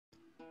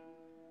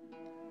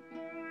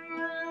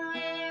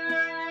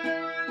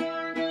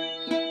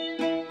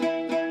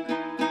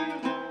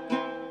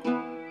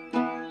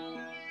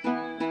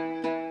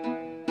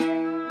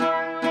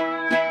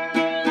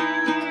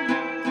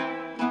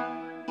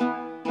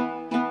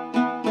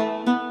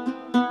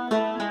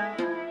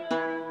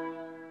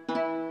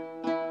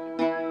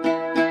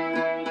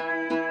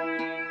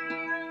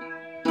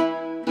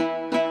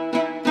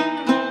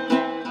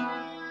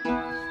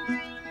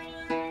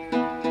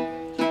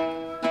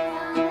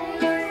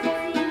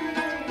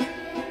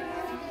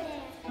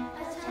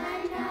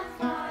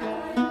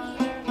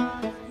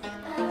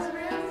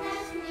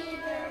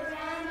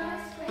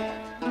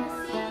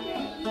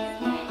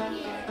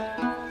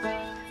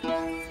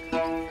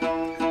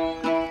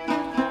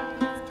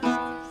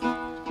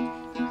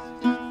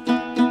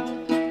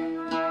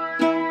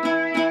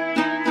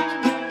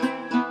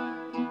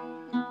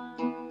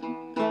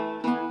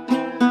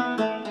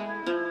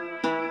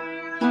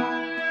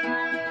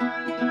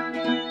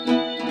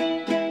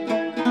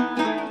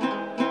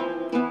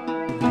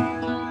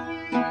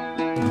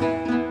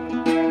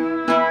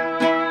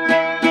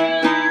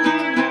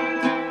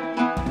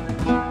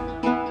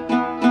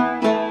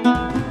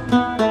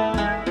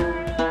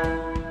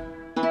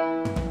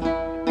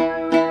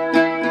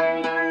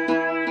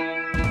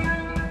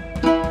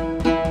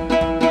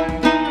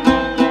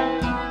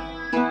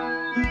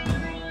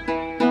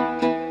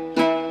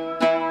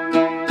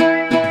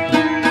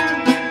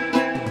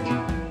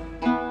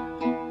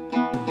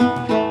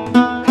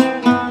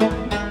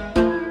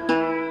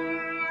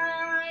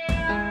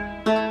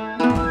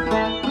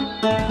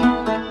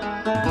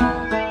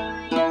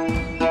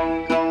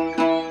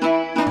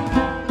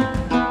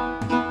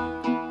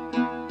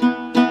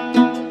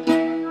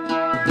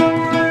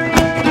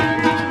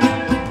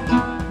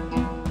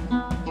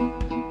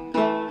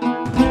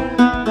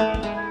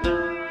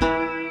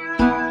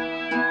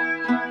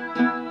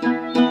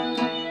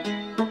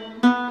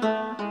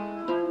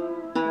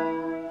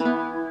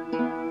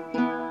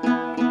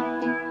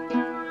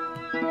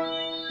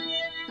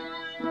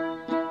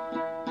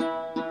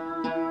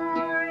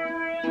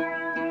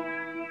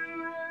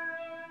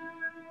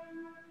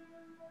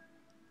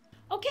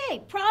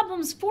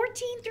problems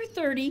 14 through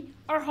 30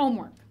 are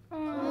homework.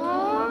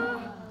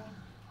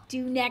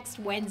 Due next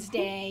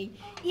Wednesday.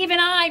 Even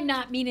I'm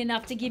not mean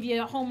enough to give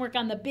you homework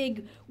on the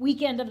big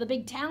weekend of the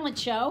big talent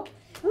show.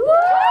 Woo!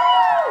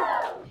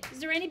 Is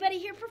there anybody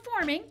here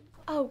performing?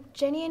 Oh,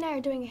 Jenny and I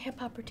are doing a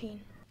hip-hop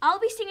routine. I'll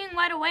be singing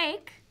Wide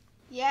Awake.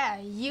 Yeah,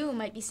 you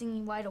might be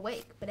singing Wide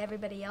Awake, but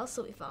everybody else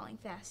will be falling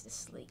fast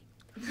asleep.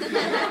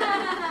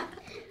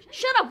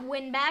 Shut up,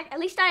 windbag. At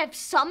least I have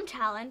some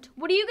talent.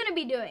 What are you going to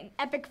be doing?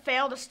 Epic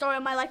fail, the story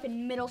of my life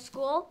in middle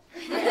school?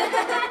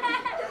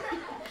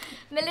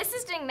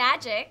 Melissa's doing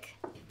magic.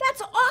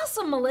 That's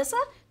awesome, Melissa.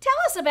 Tell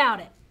us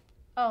about it.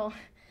 Oh,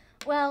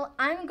 well,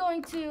 I'm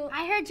going to...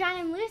 I heard John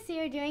and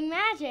Lucy are doing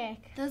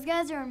magic. Those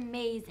guys are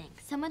amazing.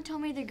 Someone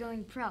told me they're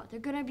going pro.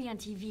 They're going to be on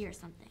TV or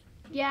something.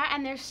 Yeah,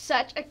 and they're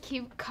such a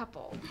cute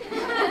couple.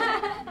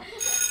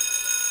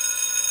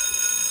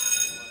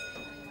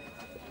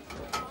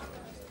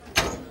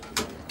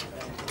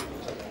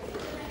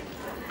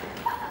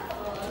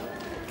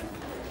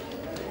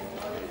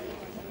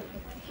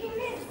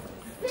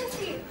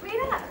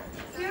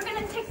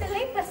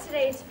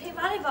 To play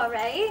volleyball,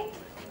 right?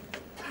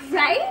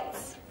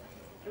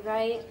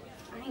 Right,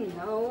 I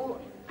know.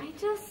 Are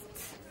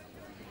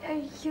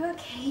you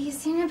okay? You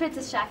seem a bit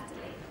distracted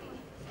lately.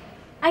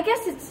 I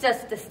guess it's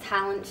just this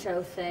talent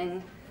show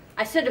thing.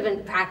 I should have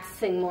been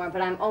practicing more,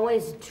 but I'm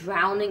always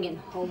drowning in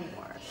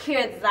homework.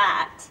 Hear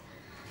that.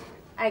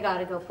 I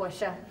gotta go,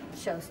 Portia.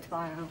 Show's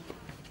tomorrow.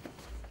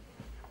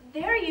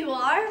 There you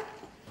are.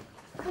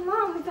 Come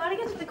on, we gotta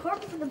get to the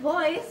court for the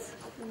boys.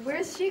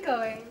 Where's she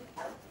going?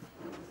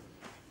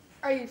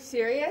 Are you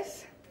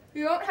serious?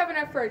 We won't have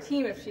enough for our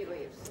team if she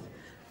leaves.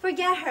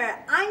 Forget her.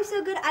 I'm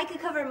so good I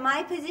could cover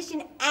my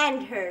position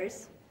and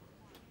hers.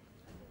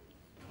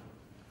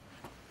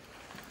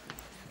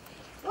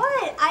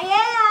 What?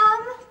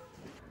 I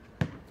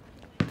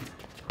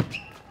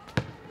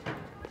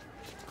am.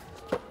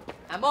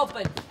 I'm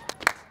open.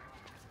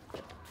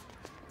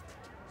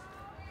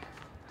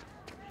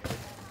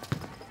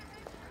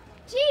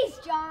 Jeez,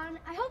 John,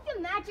 I hope your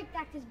magic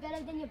act is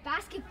better than your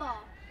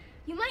basketball.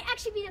 You might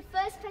actually be the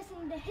first person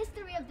in the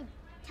history of the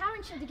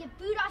talent show to get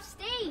booed off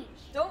stage.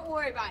 Don't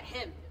worry about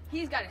him.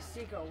 He's got a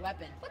secret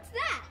weapon. What's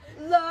that?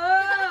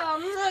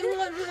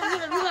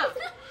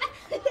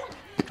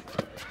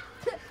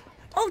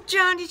 Oh,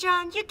 Johnny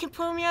John, you can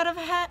pull me out of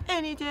a hat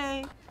any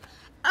day.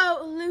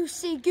 Oh,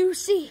 Lucy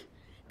Goosey,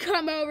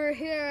 come over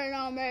here and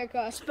I'll make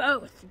us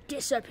both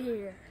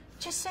disappear.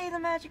 Just say the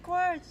magic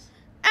words.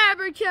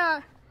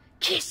 Abraca,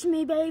 kiss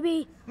me,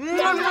 baby.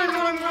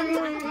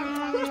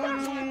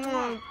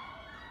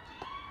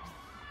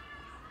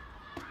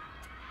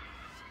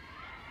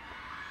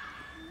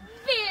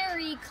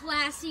 Very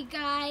classy,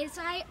 guys.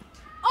 I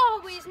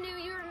always knew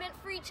you were meant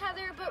for each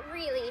other, but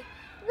really,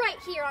 right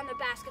here on the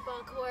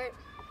basketball court.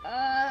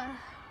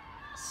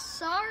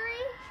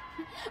 Sorry?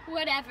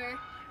 Whatever.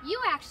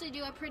 You actually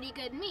do a pretty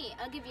good meet.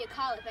 I'll give you a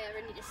call if I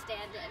ever need to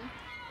stand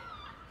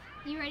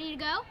in. You ready to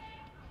go?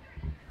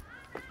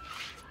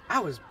 I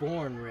was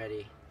born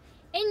ready.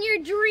 In your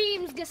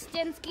dreams,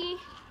 Gustinski.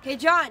 Hey,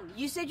 John,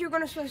 you said you were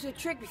going to show us a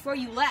trick before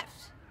you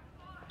left.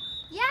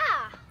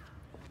 Yeah.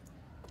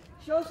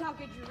 Show us how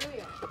good you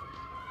really are.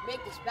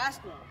 Make this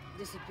basketball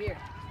disappear.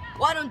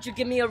 Why don't you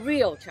give me a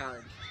real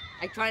challenge?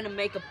 Like trying to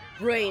make a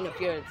brain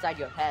appear inside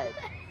your head.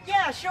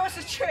 Yeah, show us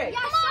a trick. Yeah,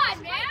 come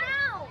on, man.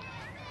 Now.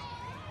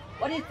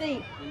 What do you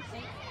think,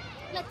 Lucy?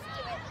 Let's do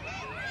it.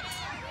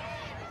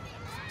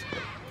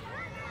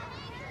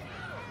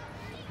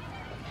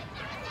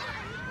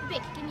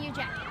 Vic, give me your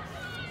jacket.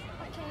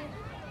 Okay.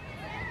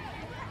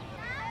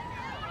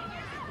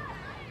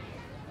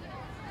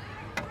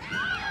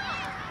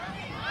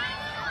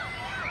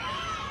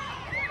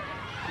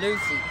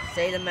 Lucy,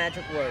 say the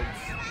magic words.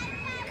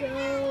 Go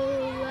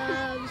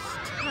loves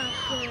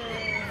Tucker.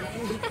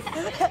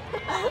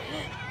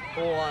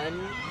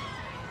 1,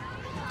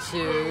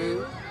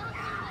 2,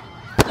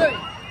 3.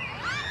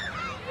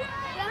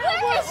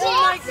 Oh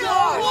my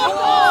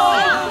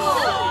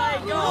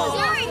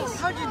gosh!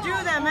 How'd you do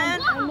that, man?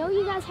 I know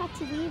you guys have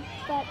to leave,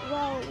 but,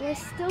 well, we're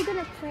still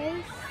gonna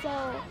play,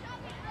 so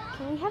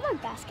can we have our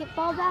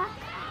basketball back?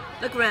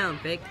 Look around,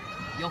 Vic.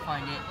 You'll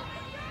find it.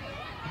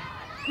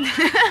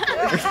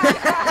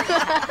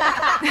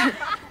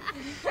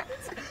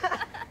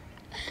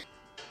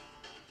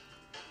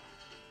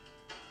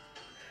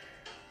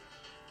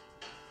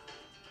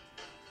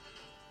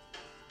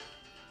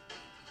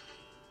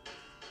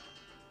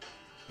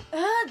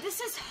 This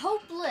is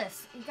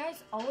hopeless. You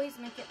guys always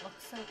make it look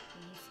so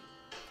easy.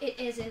 It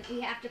isn't.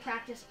 We have to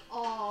practice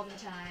all the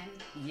time.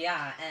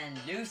 Yeah, and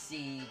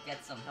Lucy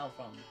gets some help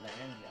from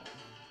Laranja.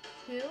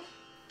 Who?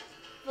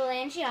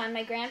 Valangion,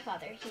 my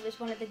grandfather. He was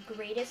one of the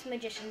greatest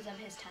magicians of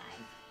his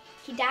time.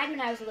 He died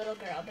when I was a little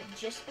girl, but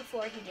just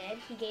before he did,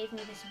 he gave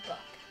me this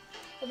book.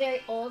 A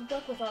very old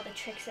book with all the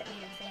tricks that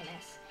made him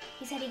famous.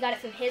 He said he got it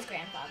from his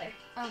grandfather.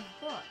 A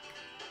book.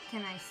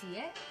 Can I see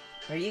it?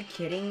 Are you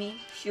kidding me?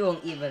 She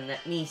won't even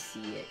let me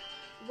see it.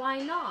 Why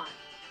not?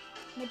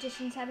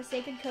 Magicians have a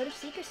sacred code of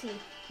secrecy.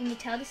 When you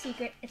tell the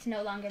secret, it's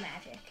no longer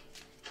magic.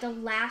 The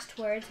last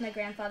words my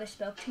grandfather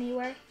spoke to me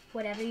were,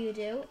 "Whatever you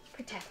do,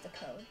 protect the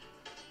code."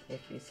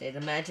 If you say the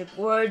magic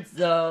words,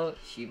 though,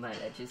 she might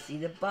let you see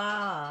the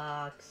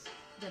box.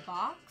 The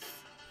box?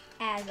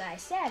 As I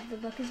said, the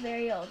book is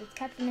very old. It's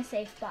kept in a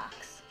safe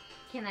box.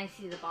 Can I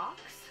see the box?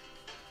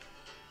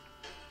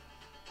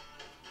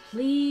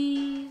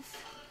 Please.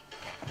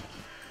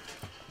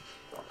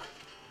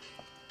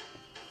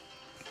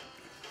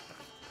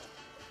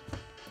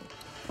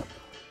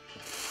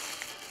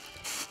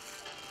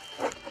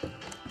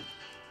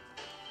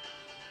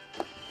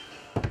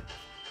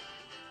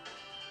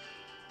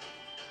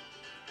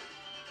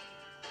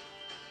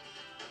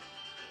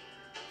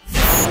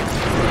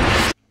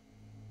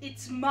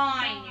 It's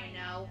mine, you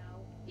know.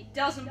 It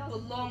doesn't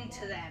belong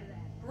to them.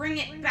 Bring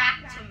it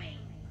back to me.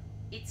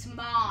 It's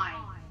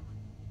mine.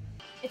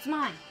 It's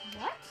mine.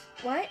 What?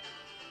 What?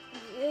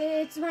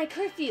 It's my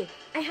curfew.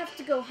 I have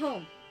to go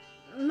home.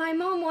 My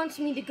mom wants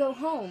me to go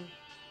home.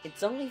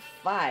 It's only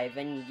 5,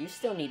 and you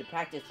still need to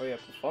practice for your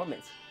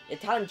performance. Your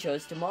talent show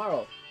is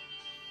tomorrow.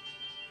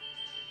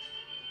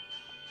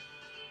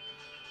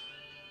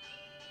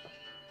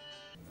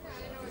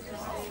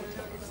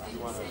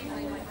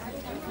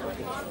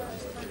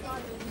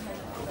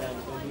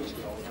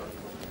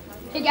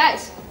 Hey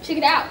guys, check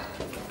it out.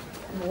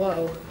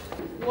 Whoa.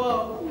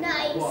 Whoa.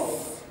 Nice. Whoa.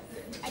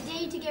 I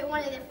dare you to get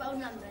one of their phone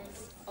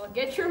numbers. I'll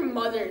get your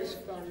mother's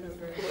phone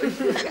number.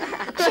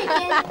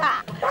 Chicken.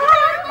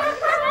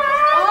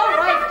 All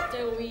right,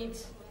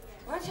 dillweeds.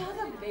 Watch how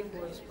the big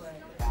boys play.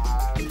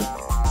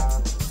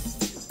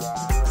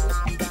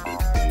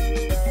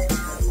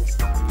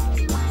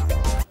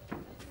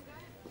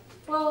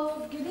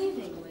 Well, good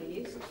evening,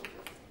 ladies.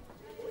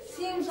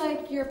 Seems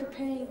like you're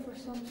preparing for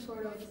some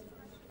sort of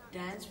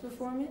dance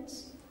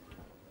performance.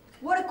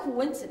 What a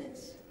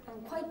coincidence.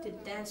 I'm quite the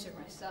dancer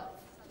myself.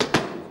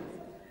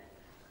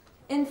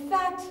 In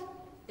fact,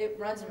 it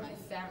runs in my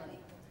family.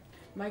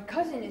 My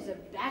cousin is a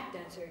back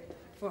dancer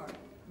for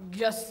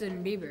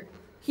Justin Bieber.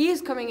 He is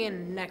coming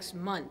in next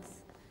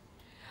month.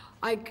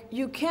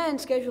 You can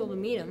schedule to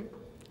meet him.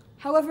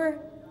 However,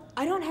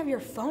 I don't have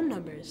your phone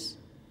numbers.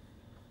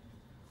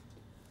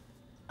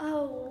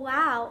 Oh,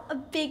 wow. A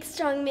big,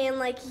 strong man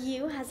like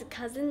you has a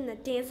cousin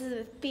that dances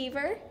with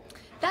Bieber?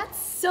 That's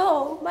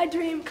so my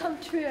dream come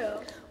true.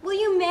 Will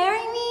you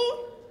marry me?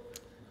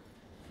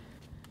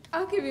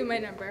 I'll give you my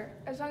number,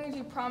 as long as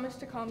you promise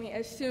to call me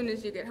as soon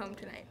as you get home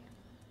tonight.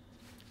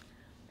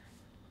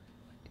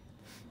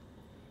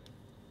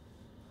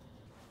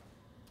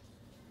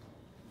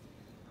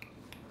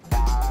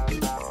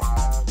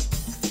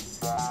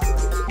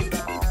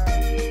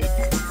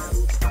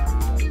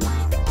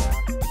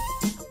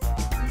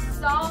 He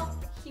saw,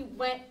 he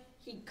went,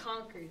 he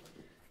conquered.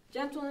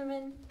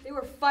 Gentlemen, they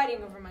were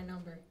fighting over my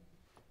number.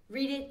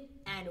 Read it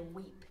and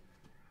weep.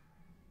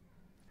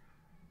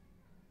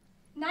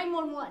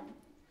 911.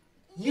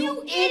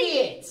 You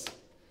idiot!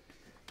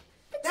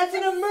 That's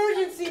an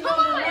emergency number,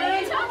 What are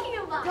man! you talking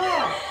about?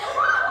 God.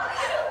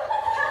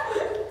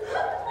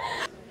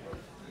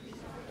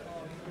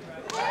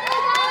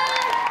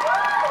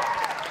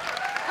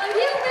 Are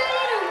you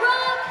ready to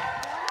rock?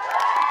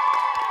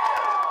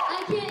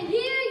 I can't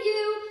hear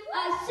you. I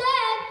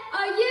said,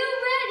 are you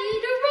ready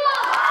to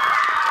rock?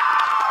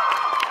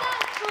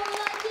 That's more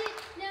like it.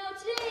 Now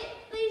today,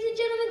 ladies and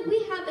gentlemen, we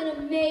have an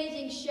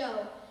amazing show.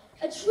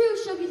 A true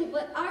showcase of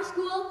what our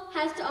school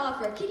has to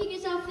offer. Kicking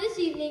us off this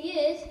evening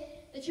is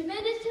the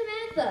tremendous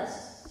Samantha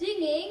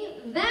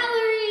singing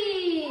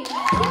Valerie.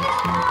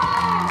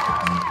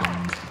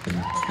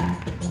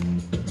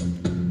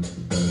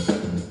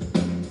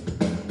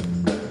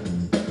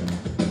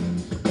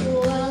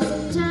 Well,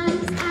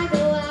 sometimes I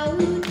go out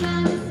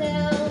by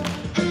myself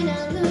and I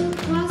look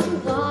across the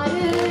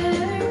water,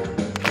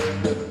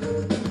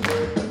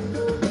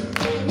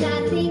 and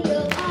I think of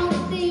all the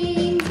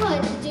things what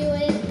you're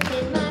doing.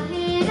 In my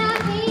head, I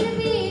paint a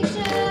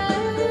picture.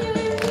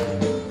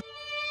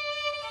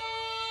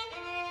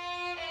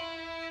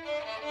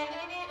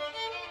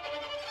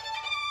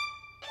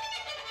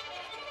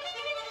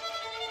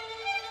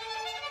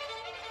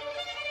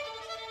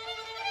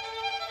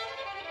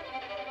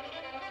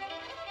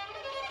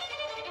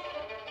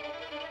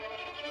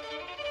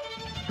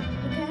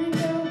 The kind of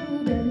girl who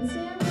doesn't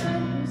say a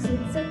word, who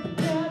sits at the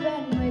club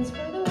and waits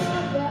for the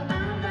word. Well,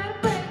 I'm about to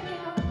break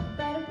out,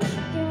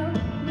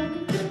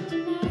 looking good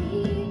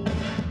tonight.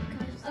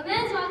 A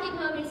man's walking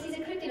home and he sees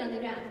a cricket on the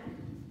ground.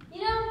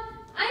 You know,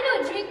 I know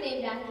a drink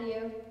named after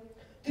you.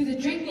 Do the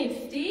drink name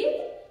Steve?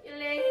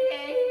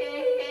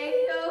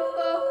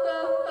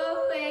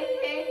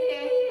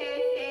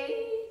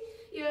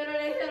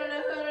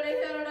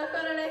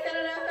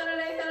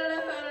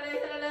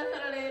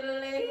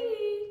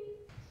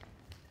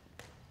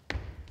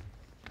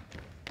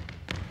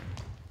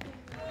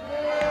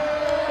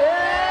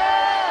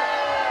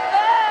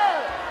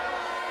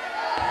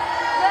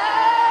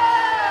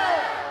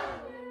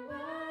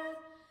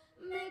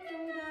 Make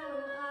them go,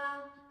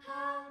 ah,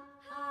 ha,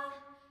 ha,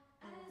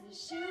 as you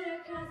shoot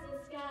across the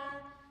sky,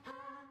 ah,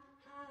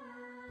 ah.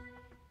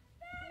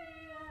 Baby,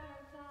 you're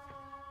a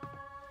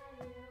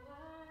firework.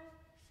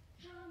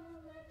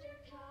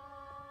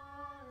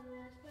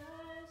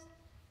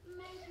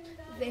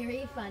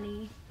 Very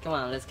funny. Come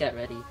on, let's get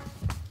ready.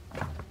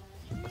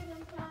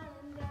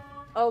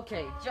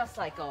 Okay, just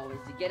like always,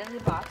 you get in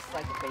the box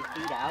like a big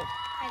feet out.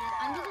 Hide it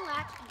under the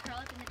latch and curl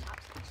up in the top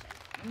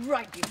section.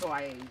 Right before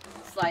I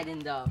slide in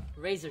the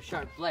razor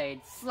sharp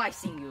blade,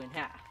 slicing you in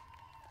half.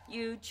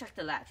 You check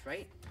the latch,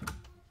 right?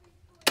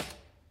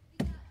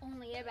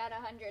 Only about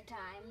 100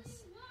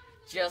 times.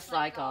 Just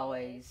like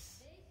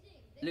always.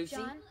 Lucy,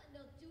 John?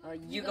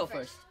 you go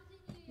first.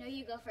 No,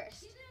 you go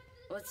first.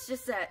 Well, it's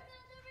just that,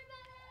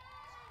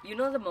 you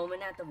know the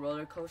moment at the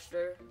roller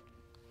coaster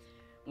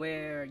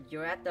where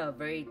you're at the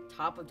very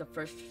top of the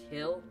first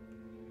hill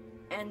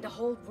and the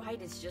whole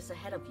ride is just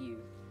ahead of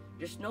you.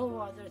 There's no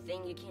other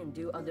thing you can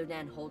do other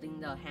than holding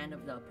the hand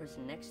of the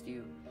person next to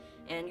you.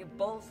 And you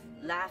both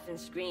laugh and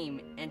scream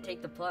and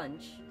take the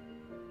plunge.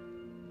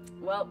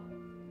 Well,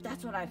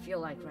 that's what I feel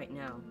like right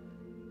now.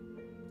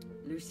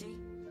 Lucy,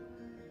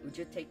 would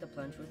you take the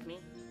plunge with me?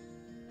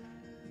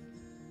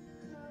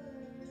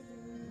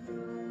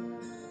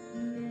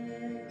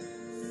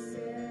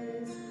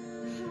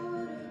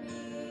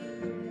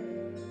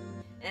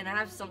 And I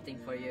have something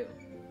for you.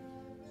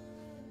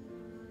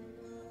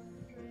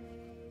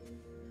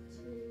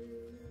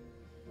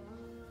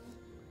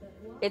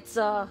 It's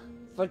a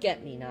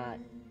forget-me-not,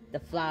 the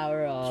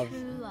flower of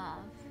True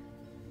love.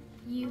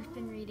 You've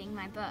been reading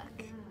my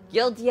book.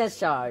 guilty as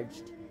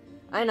charged.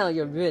 I know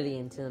you're really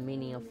into the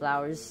meaning of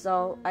flowers,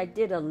 so I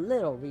did a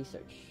little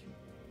research.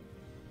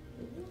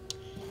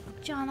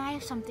 John, I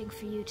have something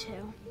for you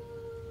too.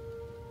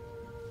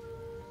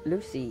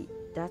 Lucy,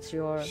 that's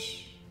your...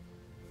 Shh.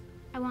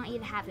 I want you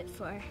to have it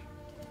for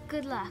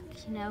good luck,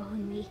 you know,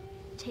 when we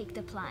take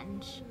the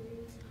plunge.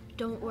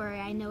 Don't worry,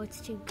 I know it's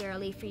too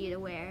girly for you to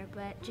wear,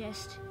 but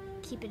just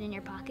keep it in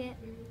your pocket.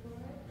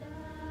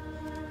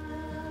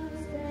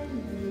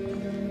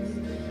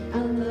 I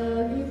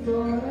love you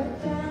for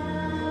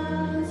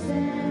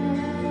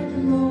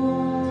 1,000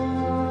 more.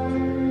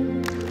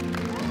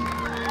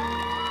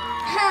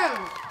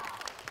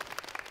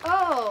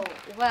 Oh,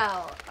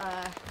 well,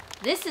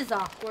 this is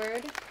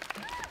awkward.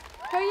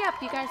 Hurry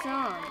up, you guys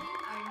are on.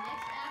 Our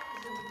next act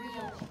is a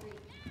real treat.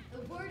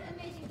 The word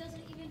amazing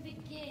doesn't even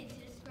begin to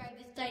describe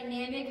this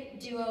dynamic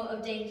duo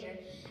of danger.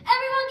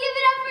 Everyone give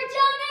it up for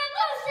John and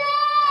Lucy!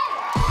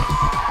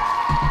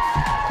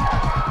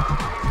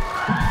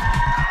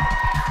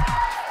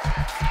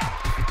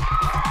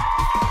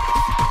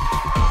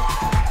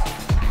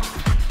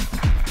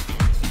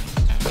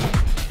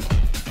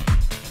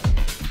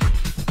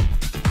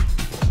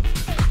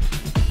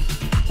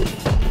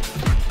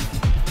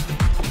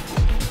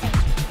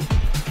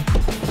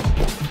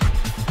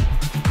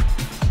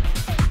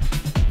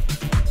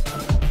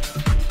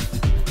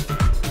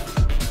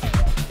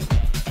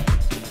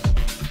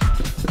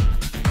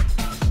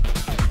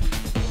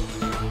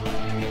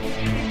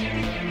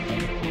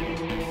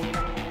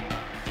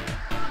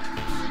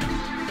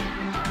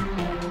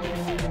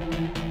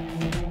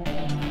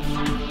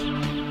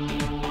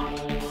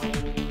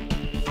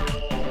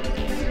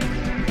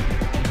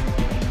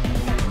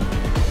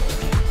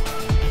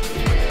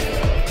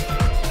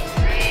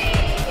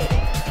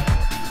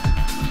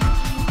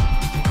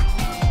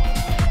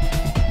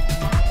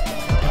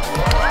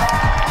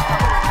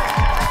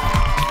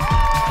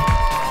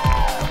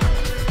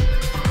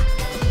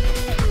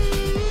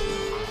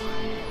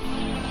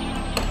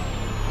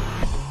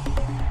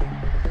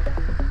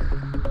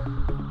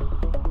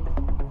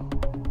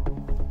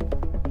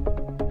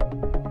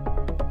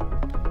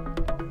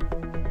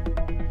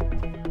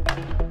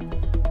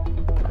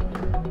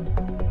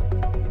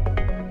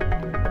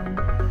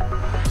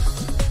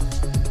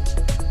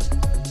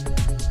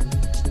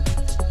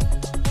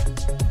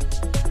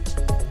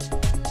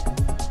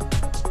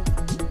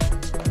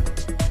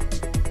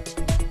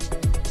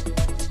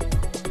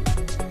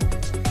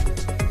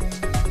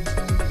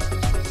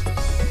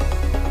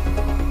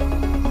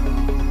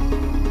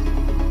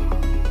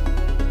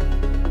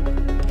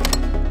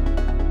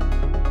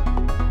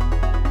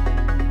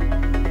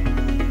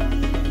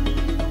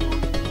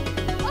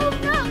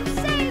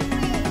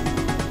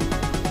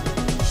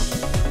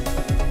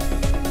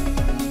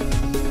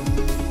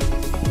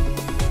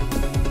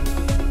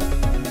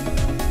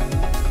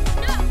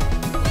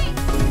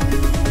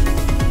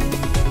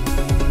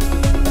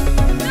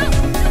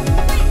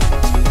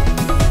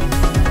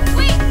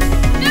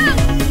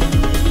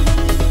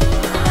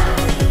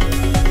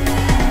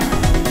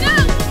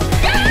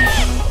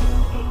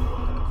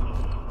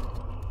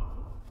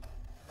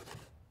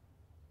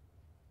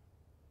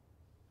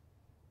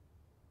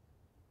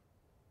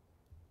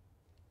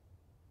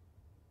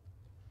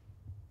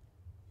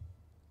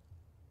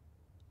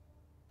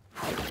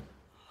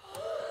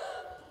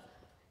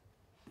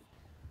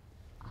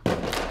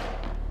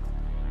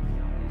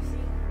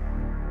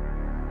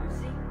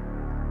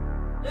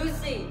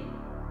 Lucy!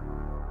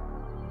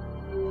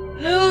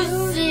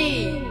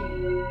 Lucy!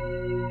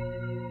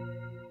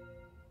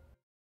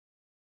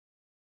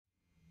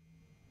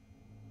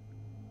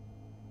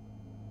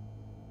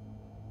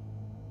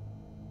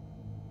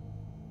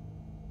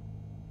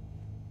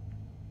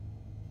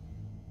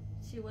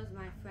 She was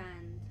my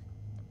friend.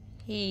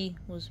 He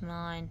was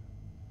mine.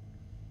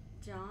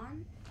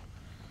 John?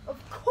 Of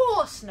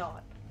course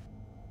not.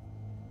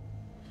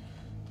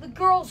 The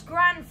girl's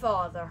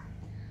grandfather.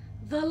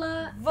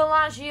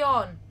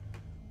 Valagion.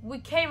 We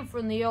came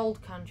from the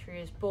old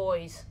country as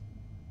boys.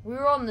 We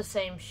were on the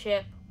same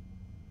ship.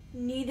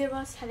 Neither of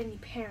us had any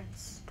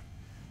parents.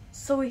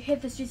 So we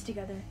hit the streets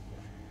together,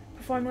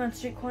 performing on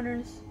street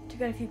corners to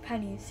get a few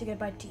pennies to get a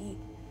bite to eat.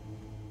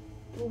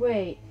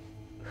 Wait,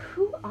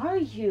 who are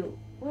you?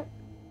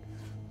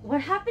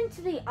 What happened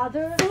to the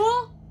other?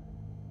 Fool!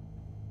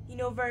 You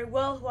know very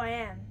well who I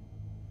am.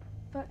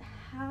 But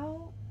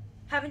how?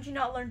 Haven't you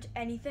not learned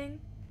anything?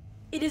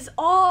 It is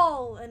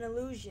all an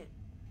illusion.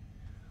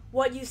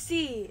 What you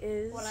see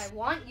is... what I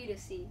want you to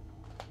see.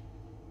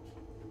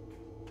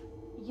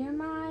 You're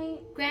my...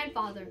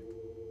 grandfather.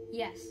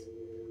 Yes,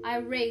 I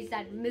raised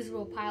that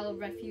miserable pile of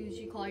refuse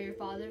you call your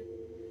father.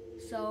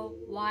 So,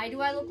 why do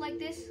I look like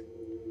this?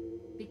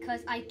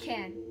 Because I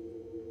can.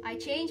 I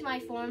change my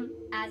form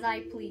as I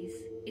please.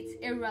 It's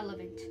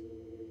irrelevant.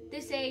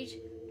 This age,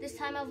 this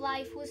time of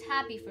life was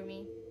happy for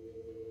me.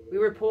 We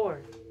were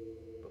poor,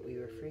 but we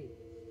were free.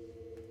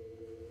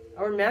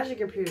 Our magic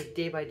improved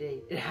day by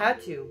day. It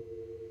had to.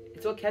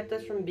 It's what kept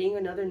us from being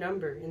another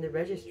number in the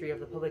registry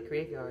of the public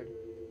graveyard.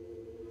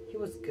 He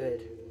was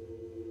good.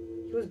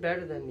 He was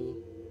better than me.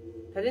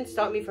 That didn't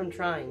stop me from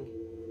trying.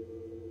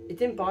 It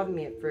didn't bother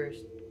me at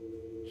first.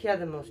 He had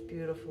the most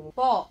beautiful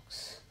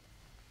box.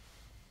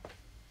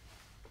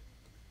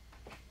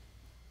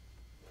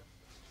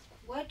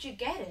 Where'd you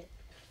get it?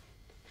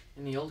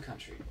 In the old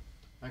country.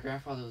 My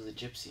grandfather was a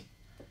gypsy.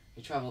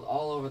 He traveled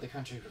all over the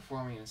country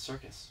performing in a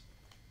circus.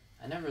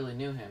 I never really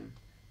knew him,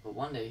 but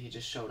one day he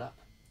just showed up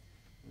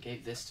and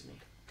gave this to me.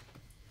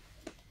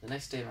 The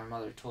next day my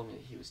mother told me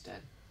that he was dead.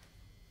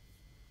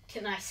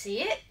 Can I see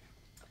it?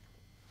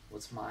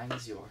 What's mine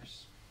is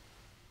yours.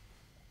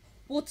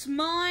 What's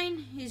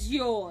mine is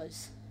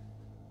yours.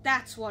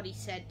 That's what he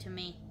said to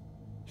me.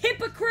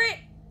 Hypocrite!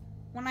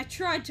 When I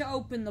tried to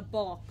open the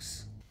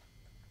box.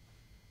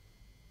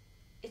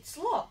 It's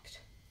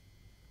locked.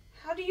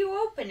 How do you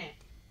open it?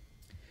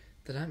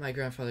 The night my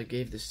grandfather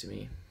gave this to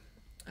me,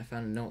 I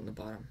found a note in the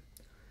bottom.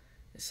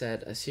 It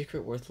said, "A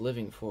secret worth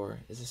living for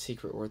is a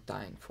secret worth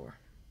dying for."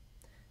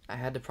 I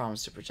had to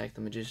promise to protect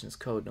the magician's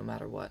code no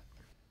matter what.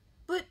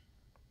 But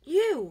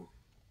you...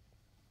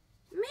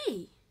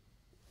 me...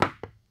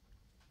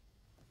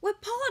 we're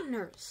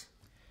partners.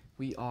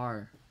 We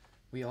are.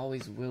 We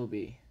always will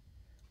be.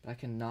 But I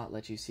cannot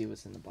let you see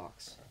what's in the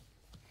box.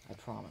 I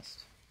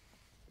promised.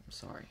 I'm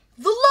sorry.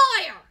 The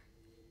liar!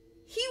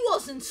 He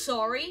wasn't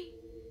sorry.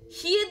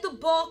 He had the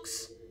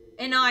box,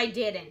 and I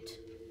didn't.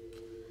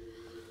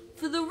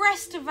 For the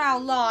rest of our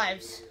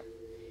lives,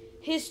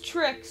 his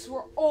tricks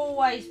were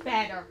always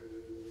better.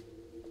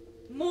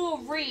 More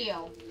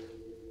real.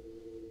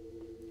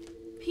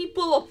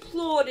 People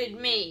applauded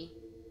me,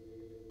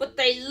 but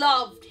they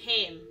loved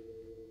him.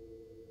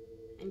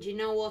 And you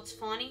know what's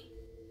funny?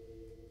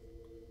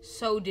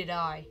 So did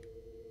I.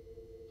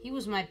 He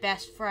was my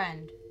best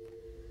friend.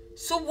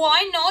 So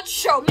why not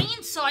show me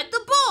inside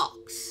the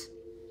box?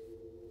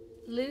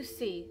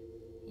 Lucy.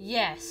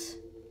 Yes,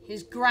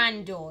 his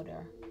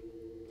granddaughter.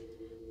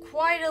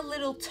 Quite a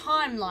little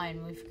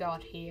timeline we've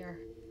got here.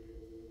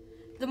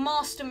 The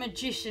master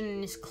magician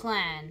and his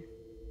clan,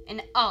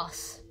 and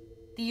us,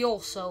 the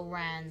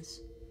also-rans.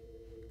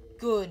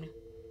 Good,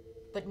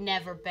 but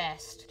never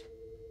best.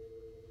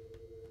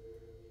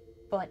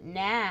 But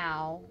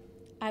now...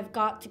 I've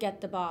got to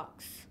get the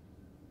box.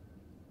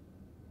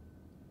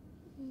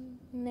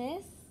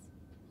 Miss?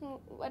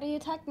 What are you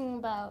talking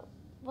about?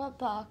 What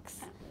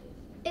box?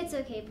 It's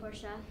okay,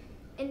 Portia.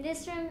 In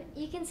this room,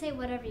 you can say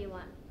whatever you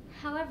want,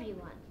 however you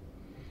want.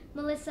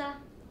 Melissa,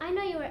 I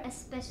know you are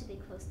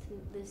especially close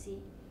to Lucy.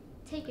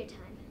 Take your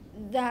time.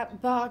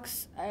 That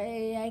box,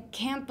 I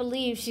can't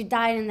believe she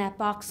died in that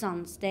box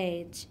on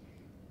stage.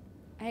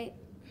 I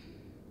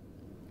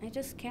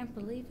just can't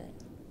believe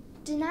it.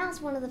 Denial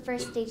is one of the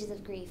first stages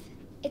of grief.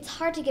 It's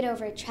hard to get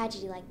over a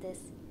tragedy like this.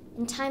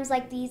 In times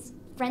like these,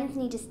 friends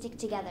need to stick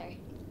together.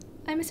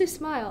 I miss her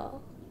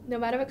smile. No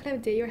matter what kind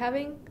of day you're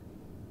having,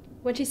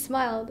 when she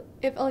smiled,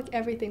 it felt like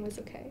everything was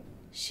okay.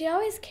 She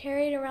always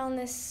carried around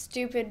this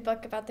stupid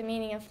book about the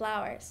meaning of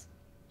flowers.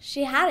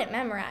 She had it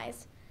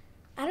memorized.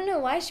 I don't know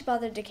why she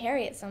bothered to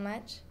carry it so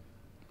much.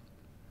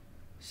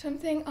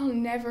 Something I'll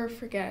never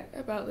forget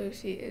about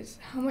Lucy is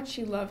how much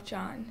she loved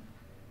John.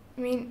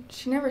 I mean,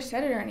 she never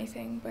said it or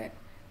anything, but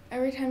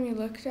every time you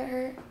looked at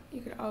her, you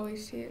could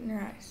always see it in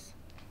her eyes.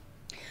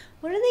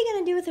 What are they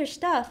going to do with her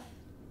stuff?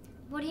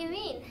 What do you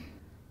mean?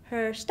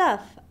 Her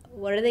stuff.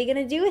 What are they going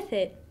to do with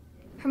it?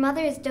 Her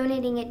mother is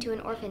donating it to an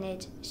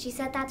orphanage. She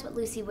said that's what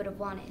Lucy would have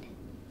wanted.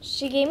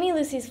 She gave me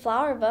Lucy's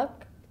flower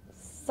book.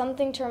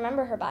 Something to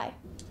remember her by.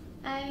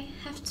 I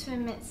have to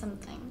admit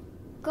something.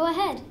 Go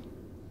ahead.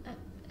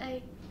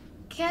 I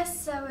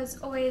guess I was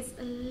always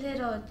a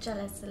little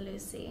jealous of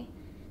Lucy.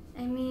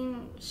 I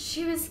mean,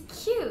 she was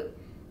cute.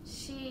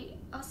 She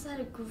also had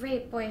a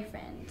great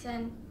boyfriend,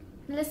 and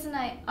Melissa and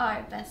I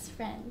are best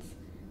friends.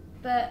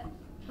 But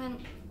when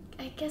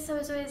I guess I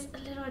was always a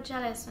little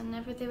jealous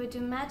whenever they would do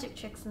magic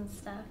tricks and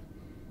stuff.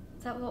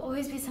 That will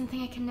always be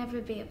something I can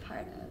never be a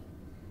part of.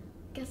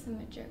 Guess I'm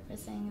a jerk for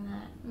saying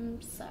that.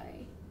 I'm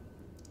sorry.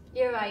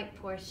 You're right,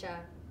 Portia.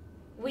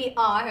 We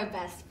are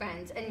best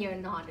friends, and you're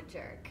not a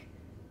jerk.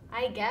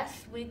 I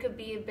guess we could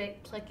be a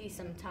bit cliquey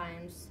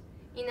sometimes.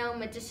 You know,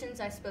 magicians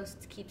are supposed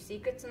to keep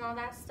secrets and all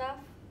that stuff.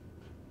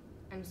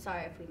 I'm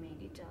sorry if we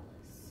made you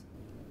jealous.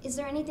 Is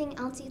there anything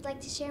else you'd like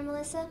to share,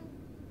 Melissa?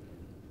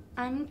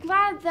 I'm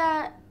glad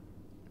that...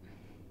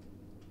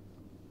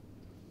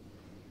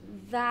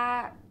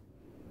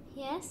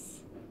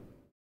 Yes?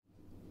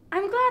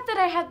 I'm glad that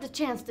I had the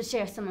chance to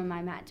share some of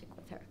my magic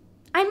with her.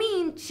 I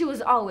mean, she was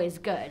always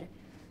good.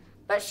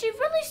 But she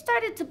really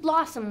started to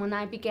blossom when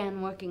I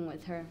began working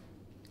with her.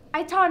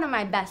 I taught her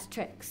my best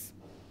tricks.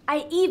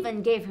 I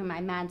even gave her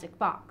my magic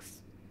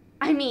box.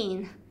 I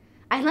mean,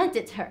 I lent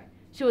it to her.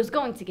 She was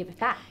going to give it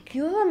back.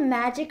 You have a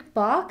magic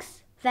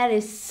box? That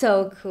is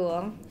so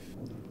cool.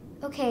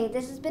 Okay,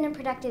 this has been a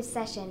productive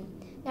session.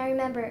 Now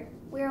remember,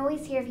 we're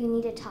always here if you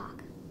need to talk.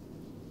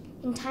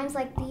 In times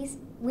like these,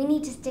 we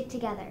need to stick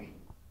together.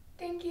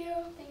 Thank you.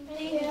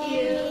 Thank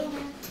you.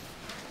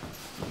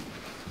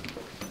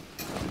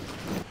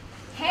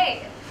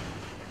 Hey,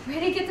 where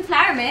did you get the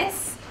flower,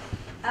 miss?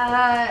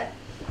 I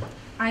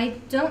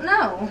don't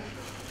know.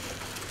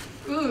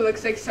 Ooh,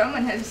 looks like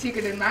someone has a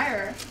secret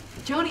admirer.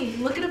 Joni,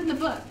 look it up in the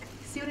book.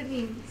 See what it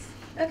means.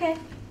 Okay.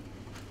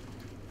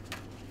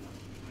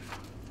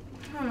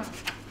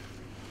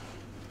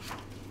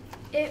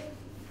 It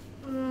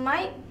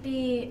might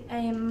be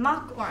a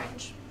mock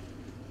orange.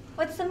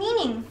 What's the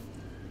meaning?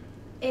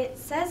 It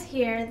says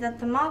here that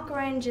the mock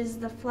orange is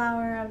the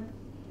flower of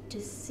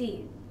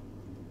deceit.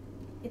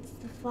 It's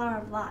the flower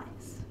of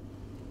lies.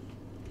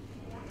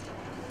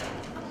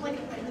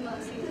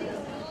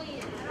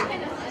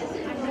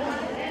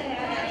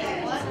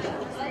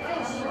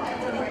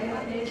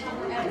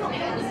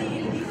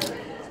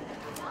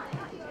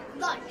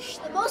 Lunch,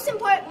 the most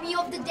important meal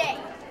of the day.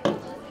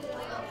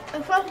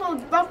 Especially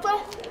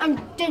breakfast and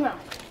dinner.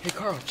 Hey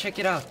Carl, check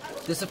it out.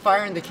 There's a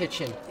fire in the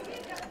kitchen.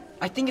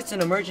 I think it's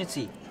an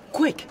emergency.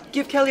 Quick,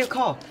 give Kelly a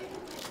call.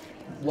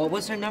 What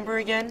was her number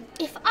again?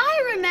 If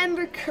I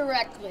remember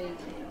correctly,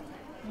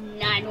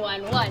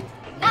 911.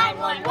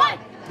 911.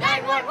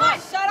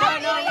 911. Shut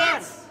up,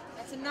 idiots!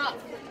 That's enough.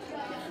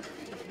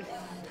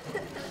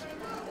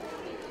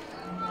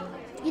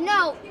 You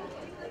know,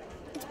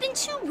 it's been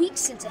 2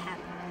 weeks since it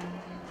happened.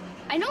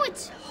 I know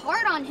it's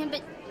hard on him,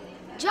 but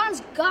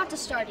John's got to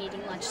start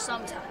eating lunch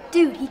sometime.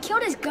 Dude, he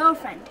killed his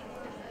girlfriend.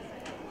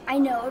 I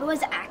know, it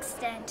was an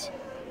accident.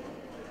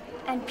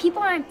 And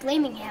people aren't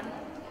blaming him,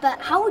 but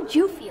how would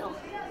you feel?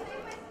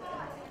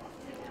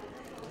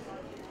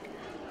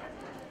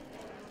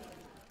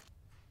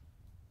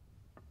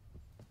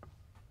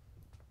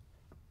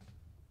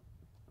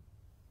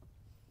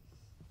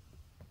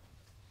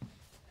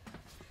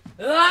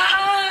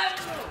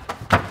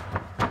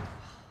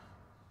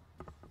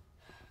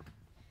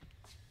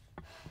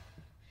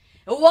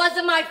 It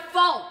wasn't my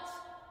fault.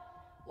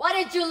 Why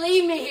did you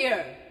leave me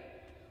here?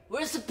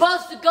 We're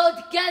supposed to go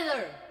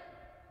together.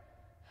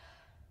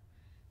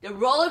 The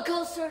roller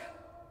coaster?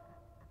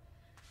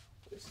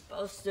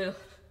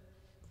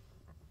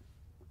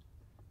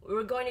 We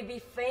were going to be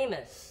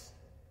famous.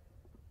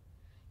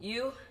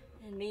 You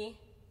and me,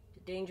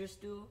 the dangerous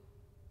duo.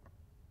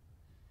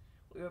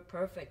 We were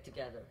perfect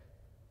together.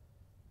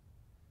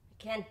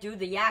 I can't do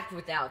the act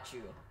without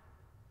you.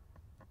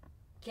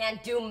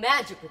 Can't do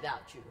magic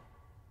without you.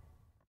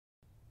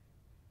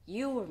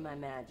 You were my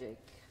magic.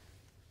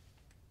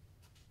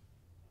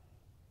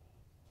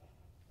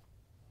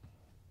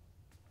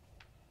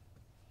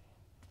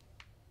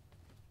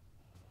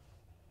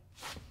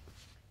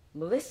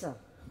 Melissa,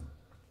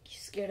 you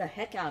scared the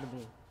heck out of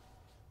me.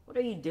 What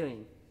are you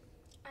doing?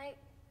 I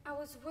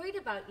was worried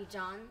about you,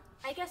 John.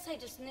 I guess I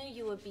just knew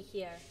you would be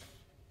here.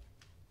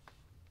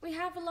 We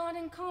have a lot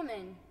in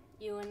common,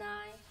 you and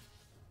I.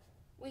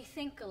 We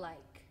think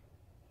alike.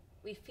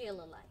 We feel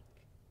alike.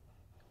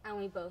 And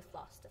we both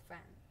lost a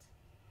friend.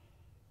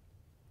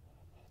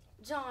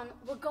 John,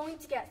 we're going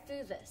to get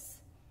through this.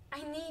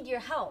 I need your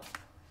help.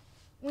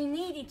 We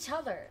need each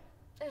other.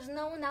 There's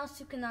no one else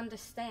who can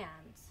understand.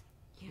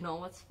 You know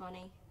what's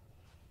funny?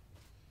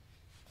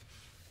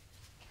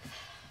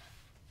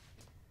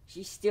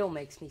 She still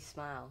makes me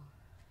smile.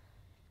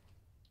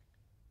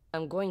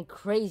 I'm going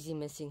crazy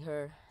missing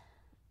her.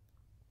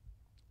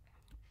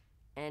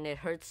 And it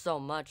hurts so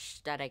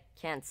much that I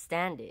can't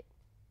stand it.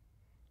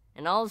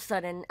 And all of a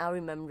sudden, I'll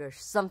remember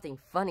something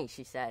funny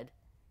she said.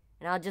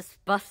 And I'll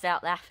just bust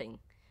out laughing.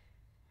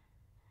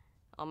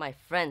 All my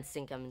friends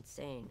think I'm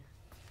insane.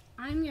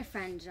 I'm your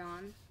friend,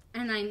 John,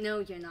 and I know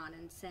you're not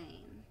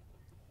insane.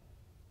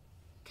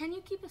 Can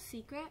you keep a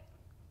secret?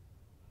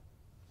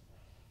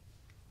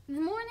 The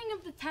morning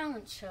of the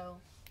talent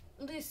show,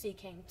 Lucy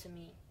came to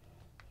me.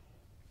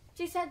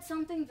 She said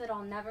something that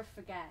I'll never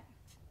forget.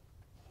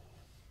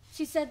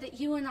 She said that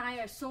you and I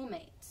are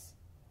soulmates.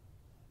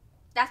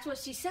 That's what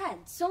she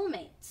said,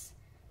 soulmates.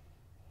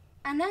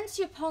 And then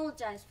she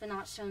apologized for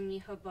not showing me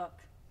her book.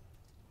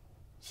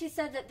 She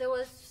said that there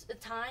was a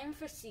time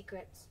for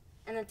secrets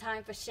and a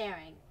time for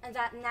sharing, and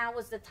that now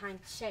was the time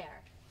to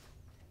share.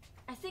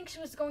 I think she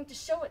was going to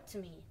show it to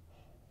me.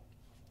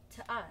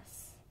 To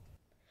us.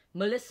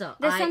 Melissa,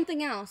 There's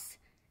something else.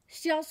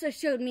 She also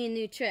showed me a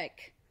new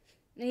trick.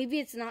 Maybe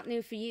it's not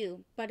new for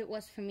you, but it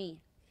was for me.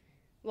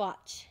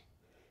 Watch.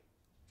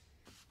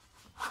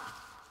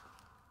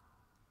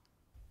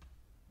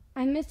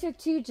 I miss her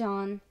too,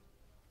 John,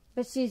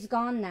 but she's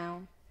gone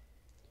now.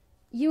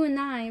 You and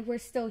I, we're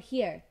still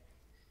here,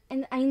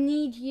 and I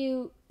need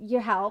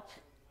your help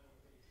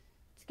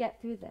to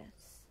get through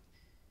this.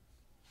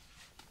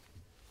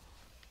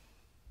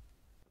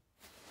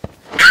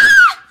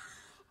 Ah!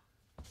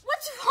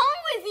 What's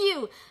wrong with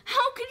you?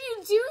 How could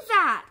you do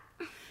that?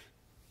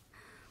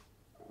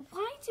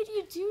 Why did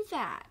you do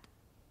that?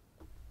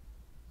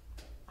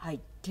 I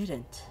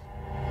didn't.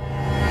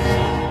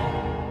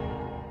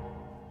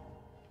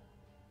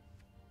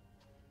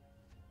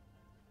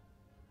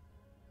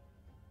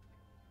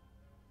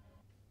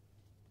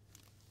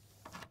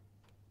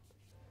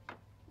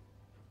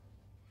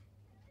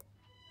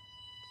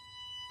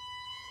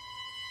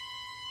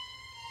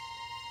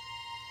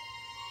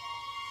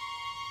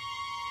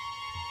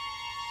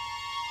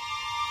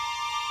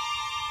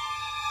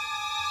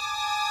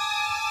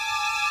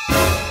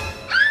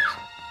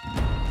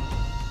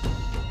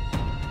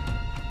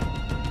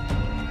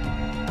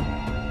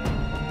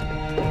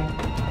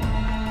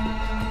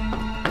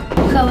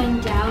 Going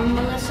down,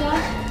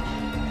 Melissa?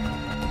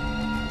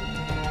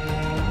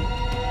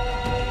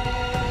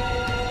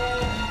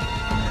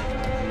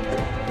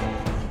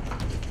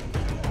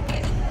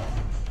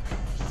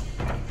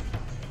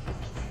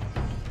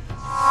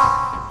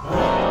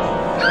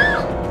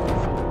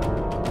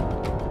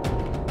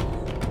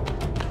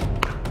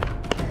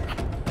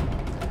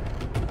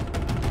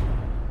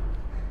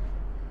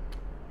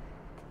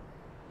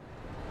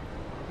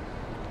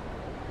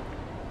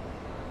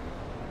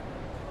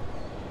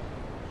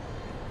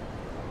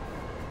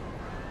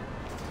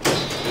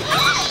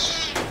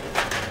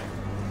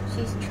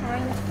 She's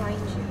trying to find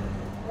you.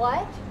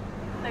 What?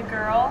 The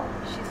girl,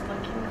 she's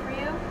looking for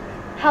you.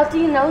 How do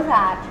you know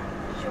that?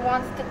 She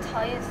wants to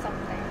tell you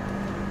something.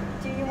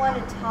 Do you want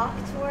to talk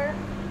to her?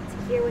 To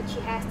hear what she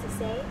has to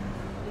say?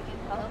 We can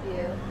help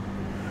you.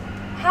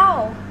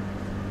 How?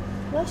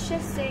 Let's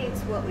just say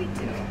it's what we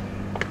do.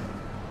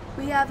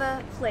 We have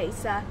a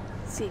place, a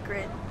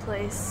secret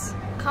place.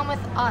 Come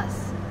with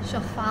us.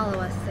 She'll follow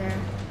us there.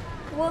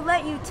 We'll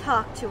let you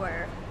talk to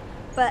her,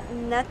 but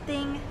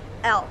nothing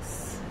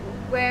else.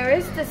 Where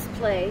is this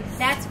place?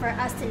 That's for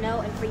us to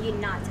know and for you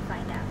not to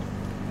find out.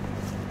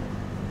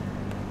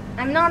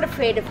 I'm not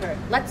afraid of her.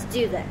 Let's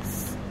do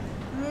this.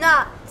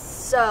 Not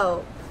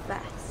so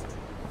fast.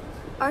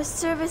 Our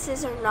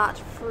services are not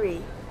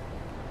free.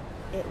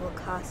 It will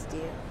cost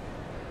you.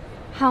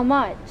 How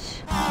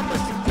much?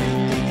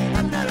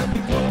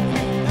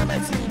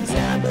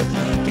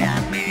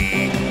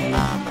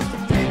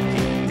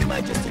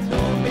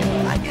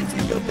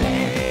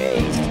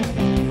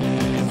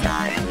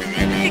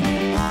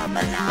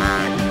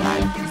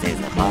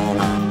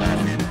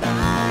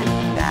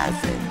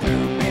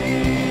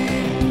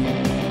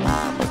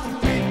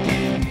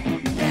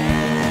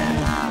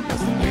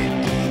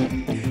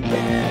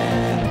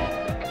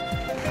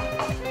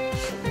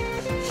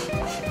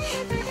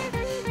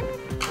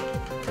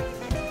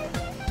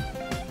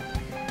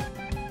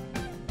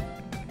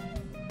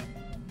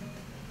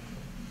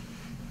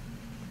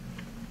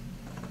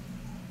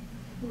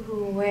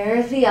 Where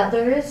are the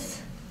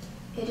others?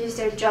 It is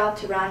their job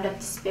to round up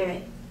the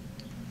spirit.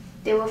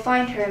 They will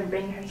find her and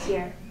bring her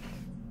here.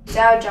 It's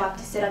our job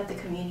to set up the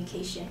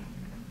communication.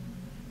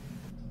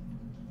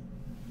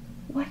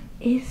 What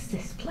is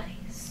this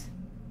place?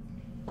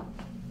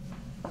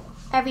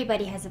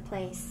 Everybody has a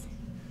place.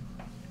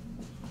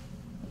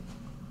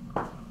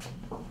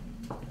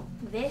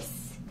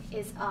 This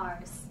is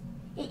ours.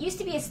 It used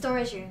to be a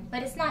storage room,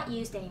 but it's not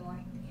used anymore.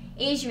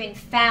 Adrian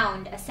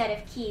found a set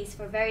of keys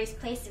for various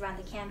places around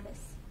the campus.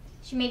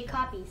 She made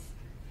copies.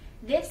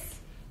 This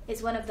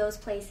is one of those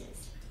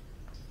places.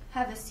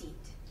 Have a seat.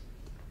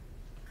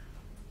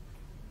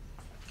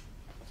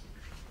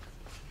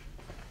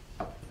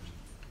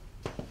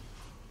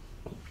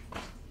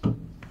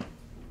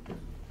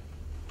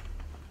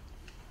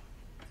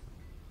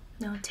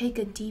 Now take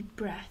a deep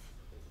breath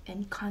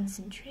and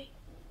concentrate.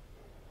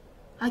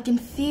 I can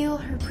feel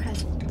her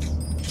presence.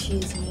 She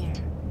is near.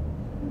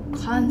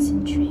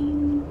 Concentrate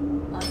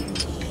on her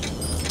name.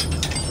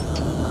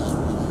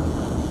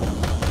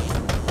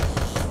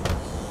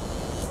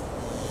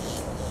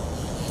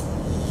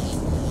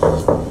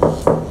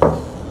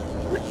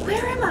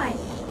 Where am I?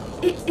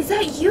 Is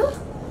that you?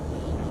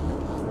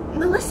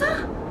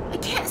 Melissa? I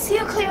can't see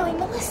you clearly.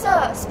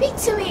 Melissa, speak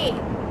to me.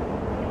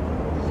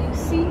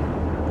 Lucy?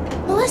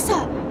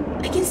 Melissa,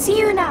 I can see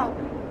you now.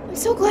 I'm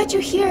so glad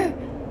you're here.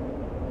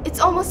 It's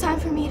almost time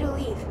for me to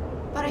leave,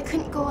 but I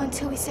couldn't go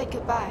until we said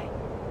goodbye.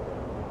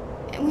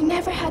 And we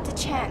never had the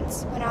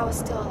chance when I was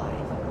still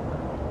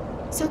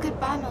alive. So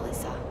goodbye,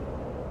 Melissa.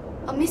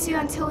 I'll miss you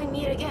until we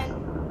meet again.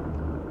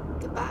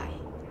 Goodbye.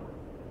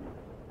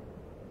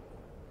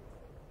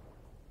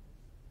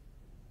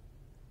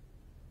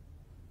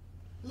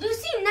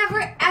 Lucy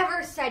never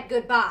ever said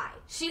goodbye.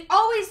 She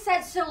always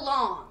said so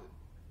long.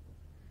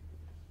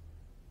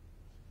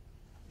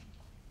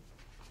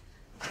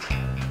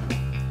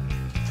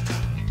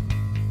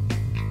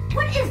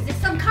 What is this,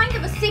 some kind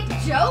of a sick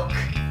joke?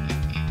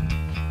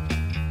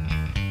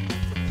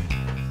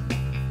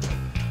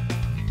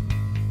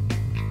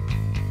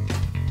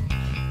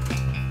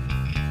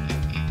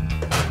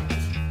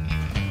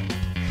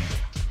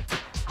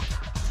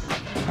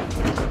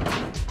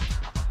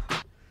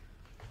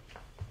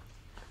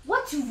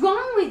 What's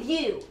wrong with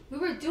you? We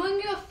were doing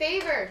you a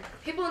favor.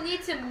 People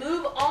need to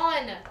move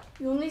on.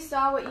 You only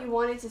saw what you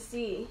wanted to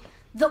see.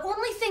 The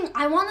only thing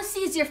I want to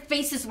see is your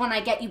faces when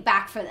I get you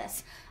back for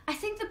this. I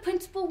think the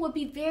principal would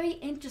be very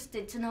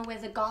interested to know where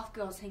the goth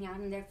girls hang out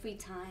in their free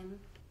time.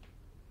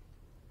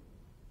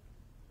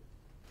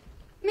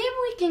 Maybe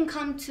we can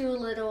come to a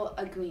little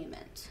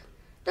agreement.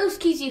 Those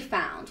keys you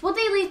found, will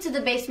they lead to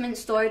the basement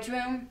storage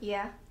room?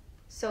 Yeah.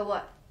 So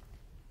what?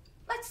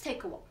 Let's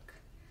take a walk.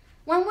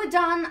 When we're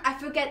done, I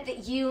forget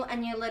that you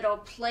and your little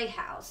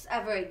playhouse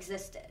ever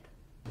existed.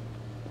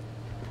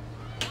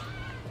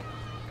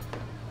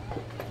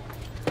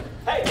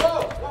 Hey,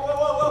 whoa, whoa, whoa,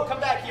 whoa, whoa, come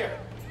back here.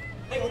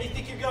 Hey, where do you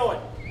think you're going?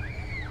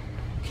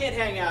 You can't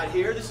hang out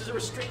here. This is a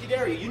restricted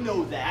area. You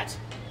know that.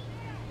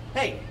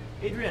 Hey,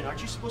 Adrian,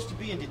 aren't you supposed to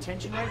be in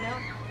detention right now?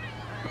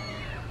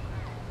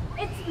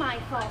 It's my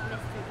fault,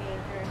 Mr.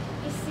 Baker.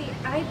 You see,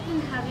 I've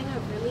been having a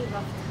really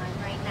rough time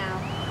right now,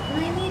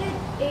 and I needed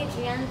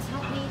Adrian to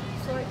help me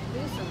sort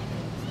through some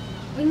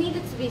things. We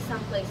needed to be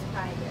someplace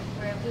private,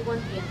 where we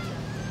wouldn't be interrupted.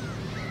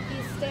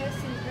 These stairs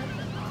seem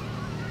perfect.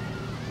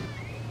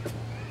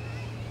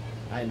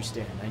 I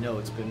understand. I know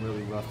it's been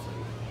really rough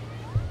lately.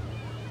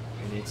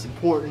 And it's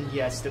important,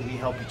 yes, that we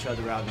help each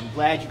other out. I'm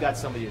glad you got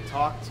somebody to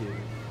talk to.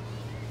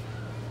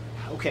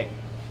 Okay,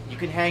 you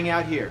can hang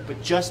out here,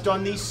 but just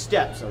on these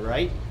steps, all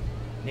right?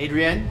 And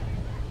Adrienne,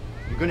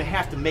 you're going to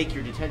have to make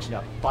your detention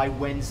up by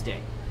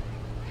Wednesday.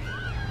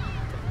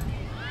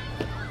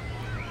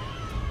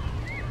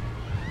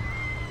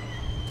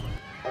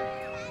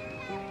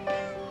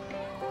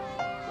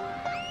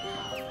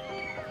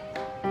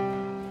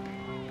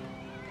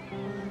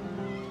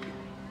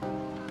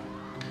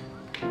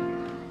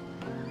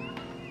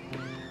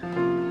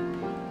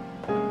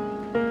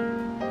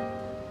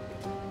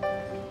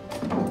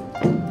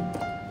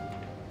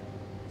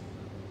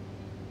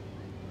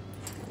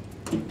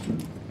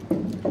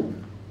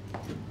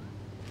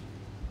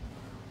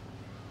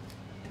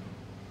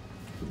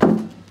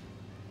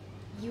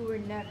 You were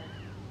never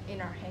in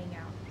our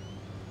hangout.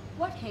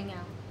 What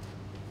hangout?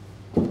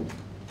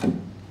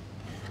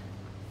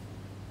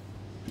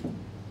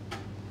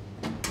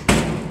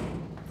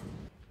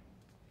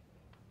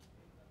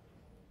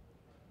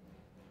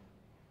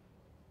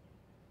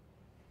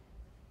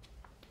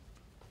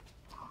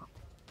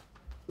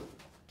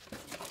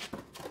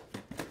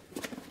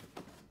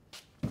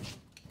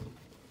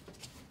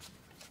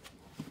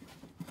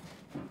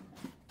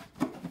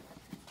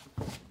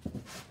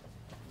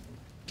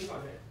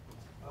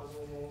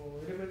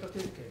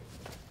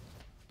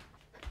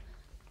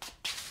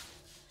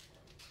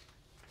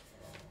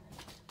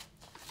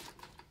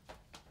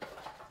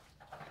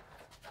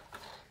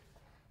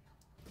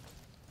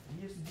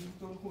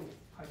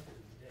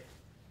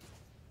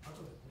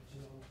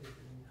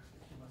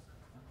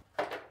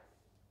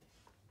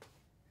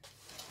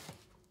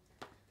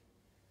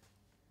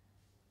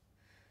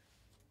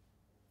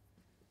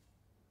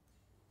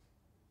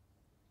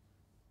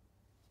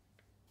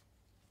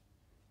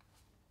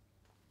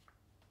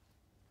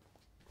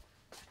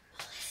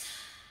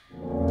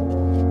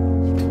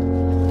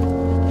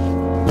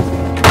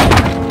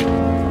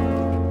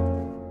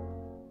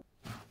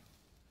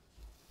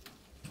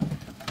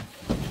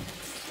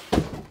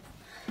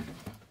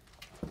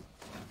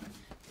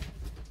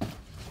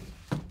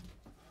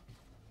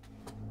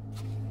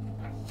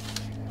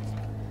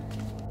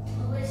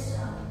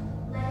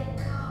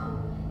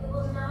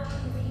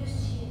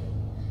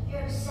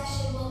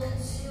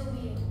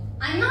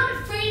 I'm not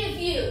afraid of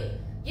you.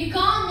 You're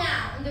gone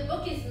now, and the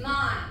book is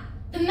mine.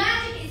 The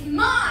magic is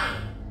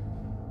mine!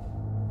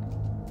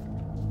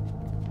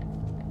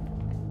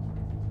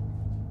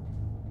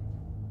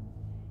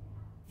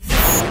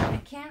 I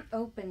can't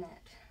open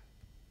it.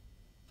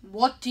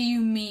 What do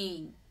you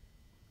mean?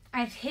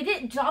 I've hid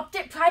it, dropped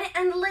it, pried it,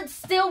 and the lid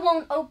still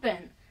won't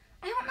open.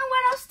 I don't know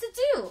what else to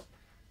do.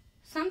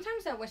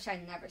 Sometimes I wish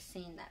I'd never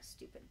seen that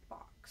stupid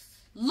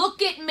box.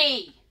 Look at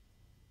me.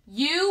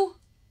 You,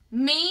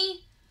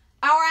 me,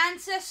 our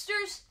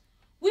ancestors.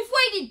 We've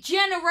waited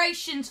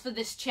generations for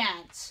this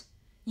chance.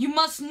 You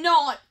must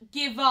not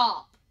give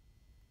up.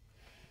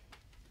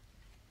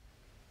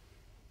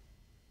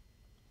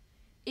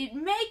 It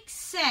makes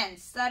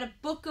sense that a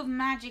book of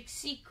magic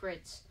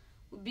secrets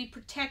would be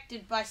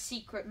protected by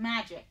secret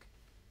magic.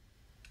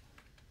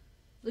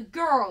 The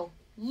girl,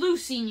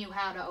 Lucy, knew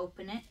how to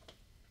open it.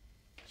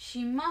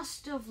 She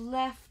must have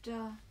left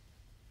a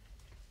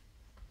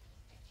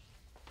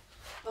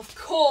Of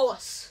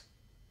course.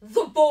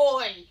 The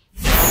boy.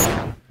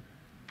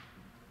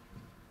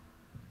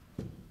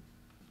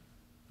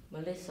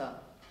 Melissa,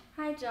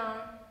 Hi, John.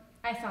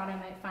 I thought I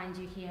might find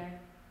you here.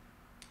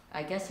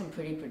 I guess I'm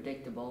pretty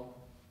predictable.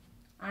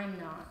 I'm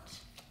not.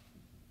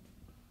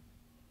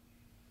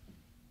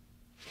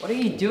 What are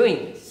you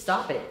doing?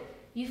 Stop it.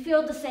 You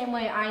feel the same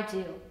way I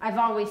do. I've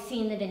always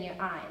seen it in your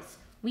eyes.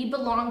 We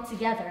belong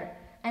together,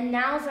 and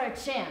now's our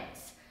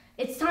chance.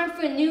 It's time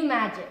for a new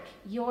magic,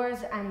 yours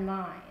and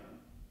mine.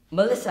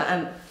 Melissa,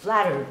 I'm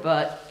flattered,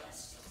 but...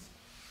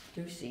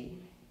 Lucy,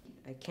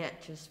 I can't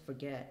just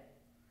forget.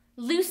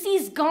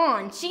 Lucy's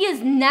gone. She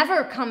is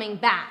never coming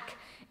back.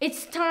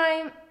 It's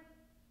time...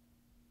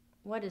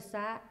 What is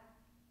that?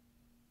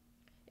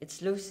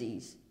 It's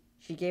Lucy's.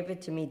 She gave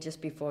it to me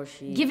just before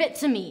she... Give it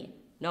to me.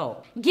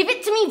 No. Give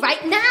it to me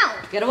right now!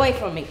 Get away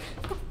from me.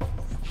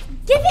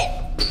 Give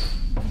it!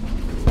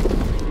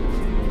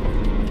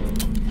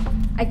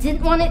 I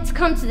didn't want it to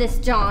come to this,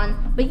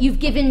 John, but you've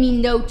given me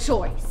no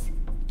choice.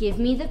 Give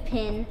me the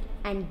pin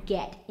and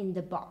get in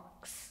the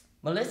box.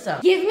 Melissa!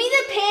 Give me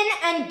the pin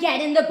and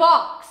get in the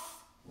box!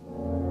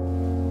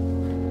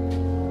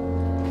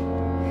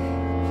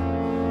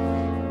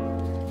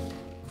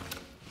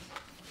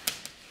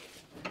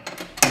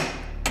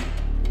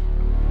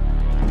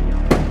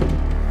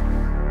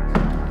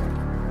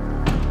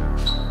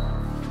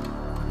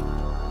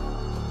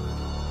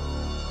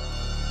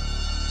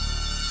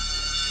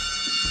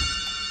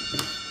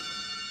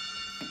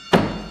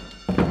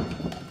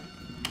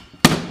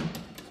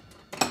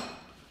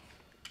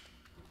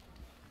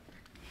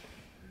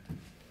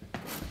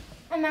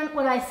 I meant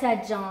what I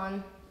said,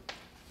 John.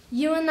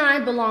 You and I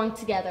belong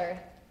together,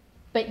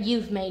 but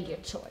you've made your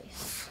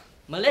choice.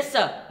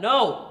 Melissa,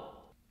 no!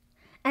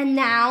 And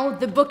now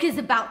the book is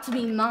about to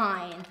be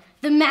mine.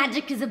 The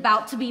magic is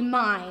about to be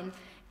mine.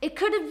 It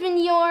could have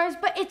been yours,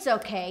 but it's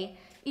okay.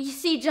 You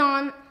see,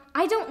 John,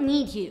 I don't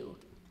need you.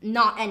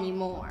 Not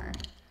anymore.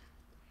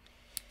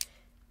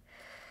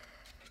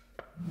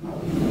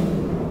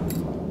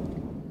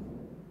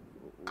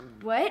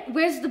 What?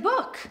 Where's the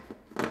book?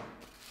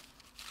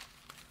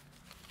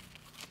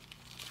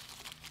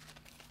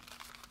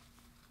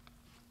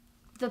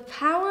 The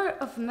power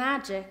of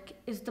magic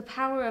is the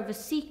power of a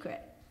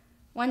secret.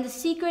 When the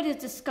secret is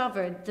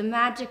discovered, the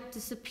magic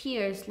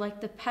disappears like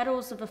the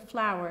petals of a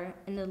flower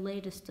in the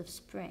latest of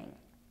spring.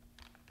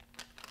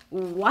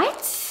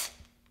 What?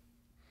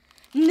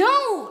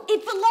 No,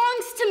 it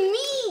belongs to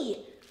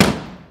me!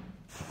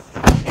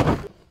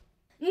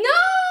 No!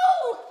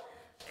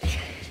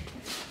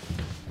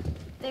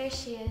 There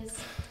she is.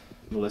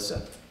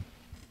 Melissa,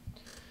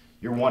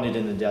 you're wanted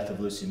in the death of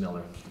Lucy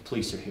Miller. The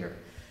police are here.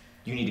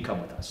 You need to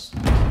come with us.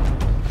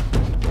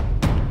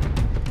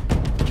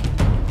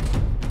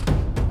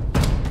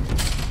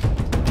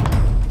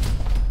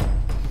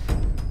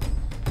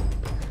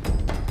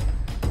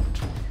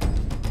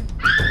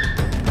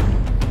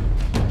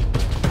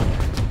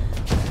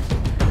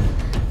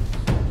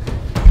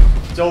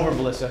 It's over,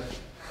 Melissa.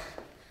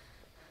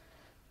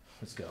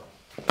 Let's go.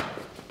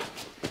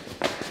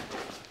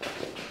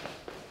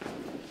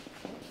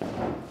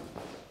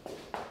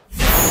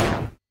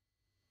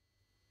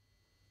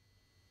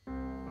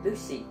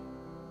 Lucy,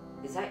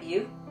 is that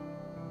you?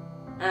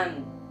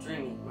 I'm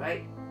dreaming,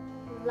 right?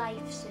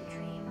 Life's a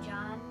dream,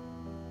 John.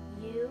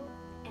 You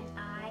and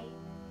I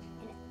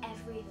and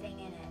everything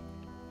in it.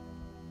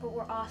 But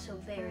we're also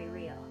very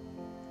real.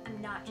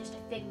 I'm not just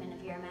a figment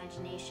of your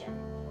imagination.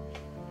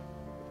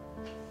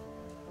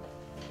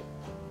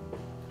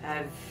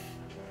 I've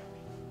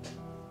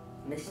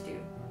missed you.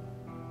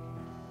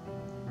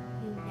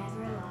 You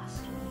never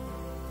lost me.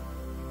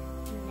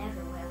 You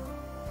never will.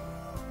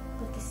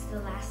 But this is the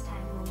last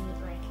time we'll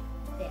meet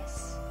like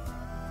this.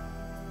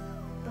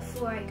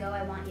 Before I go,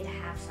 I want you to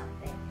have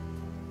something.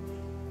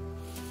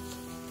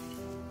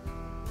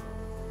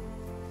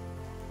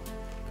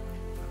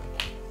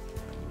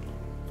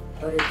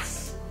 But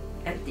it's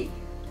empty.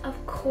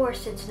 Of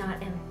course it's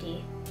not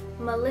empty.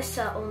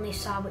 Melissa only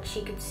saw what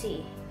she could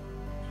see.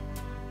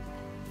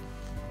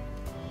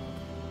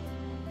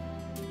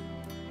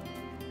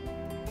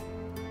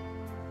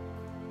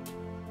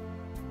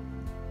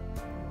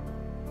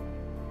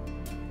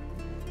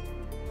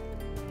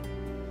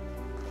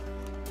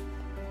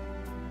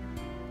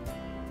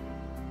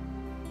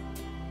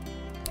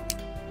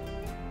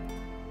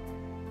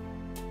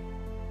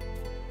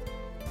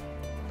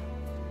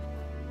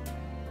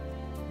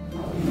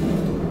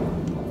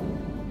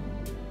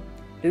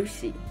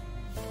 Lucy,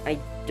 I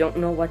don't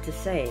know what to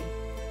say.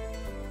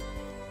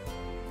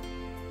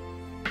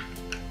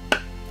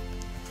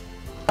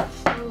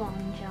 So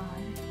long,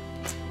 John.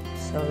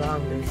 So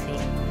long,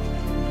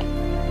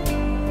 Lucy.